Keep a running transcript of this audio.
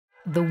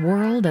The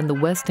world and the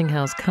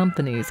Westinghouse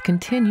companies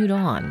continued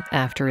on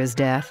after his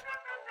death.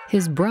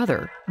 His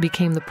brother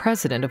became the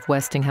president of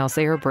Westinghouse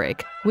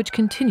Air-Brake, which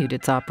continued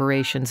its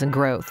operations and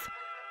growth.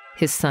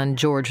 His son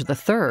George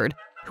III,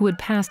 who had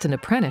passed an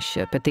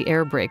apprenticeship at the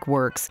Air-Brake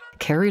Works,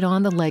 carried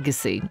on the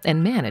legacy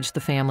and managed the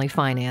family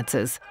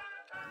finances.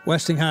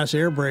 Westinghouse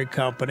Air-Brake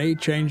Company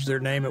changed their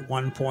name at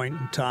one point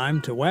in time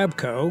to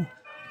WABCO,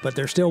 but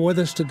they're still with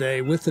us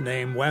today with the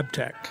name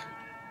Wabtec.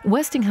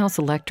 Westinghouse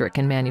Electric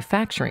and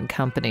Manufacturing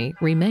Company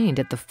remained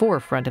at the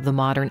forefront of the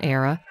modern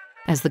era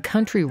as the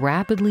country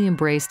rapidly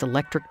embraced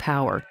electric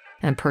power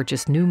and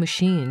purchased new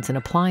machines and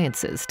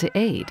appliances to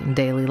aid in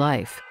daily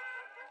life.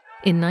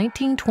 In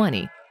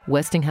 1920,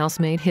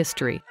 Westinghouse made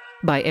history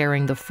by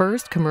airing the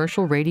first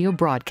commercial radio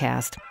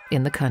broadcast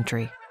in the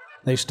country.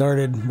 They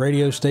started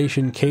radio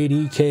station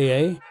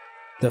KDKA.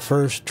 The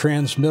first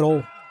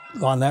transmittal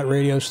on that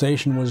radio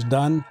station was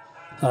done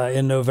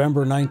in November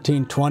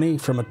 1920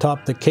 from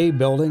atop the K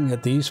building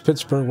at the East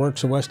Pittsburgh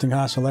Works of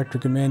Westinghouse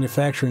Electric and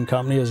Manufacturing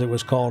Company, as it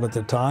was called at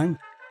the time.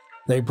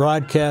 They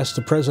broadcast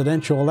the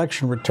presidential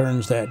election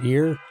returns that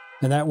year,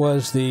 and that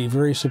was the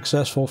very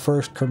successful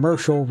first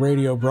commercial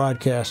radio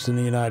broadcast in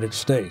the United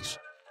States.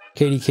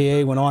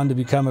 KDKA went on to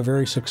become a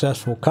very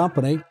successful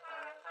company.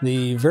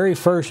 The very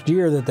first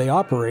year that they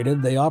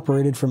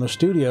operated from a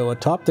studio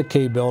atop the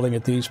K building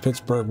at the East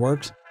Pittsburgh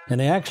Works, and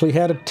they actually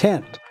had a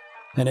tent.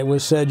 And it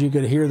was said you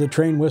could hear the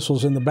train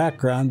whistles in the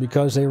background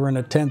because they were in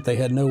a tent. They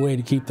had no way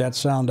to keep that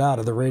sound out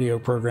of the radio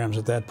programs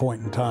at that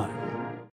point in time.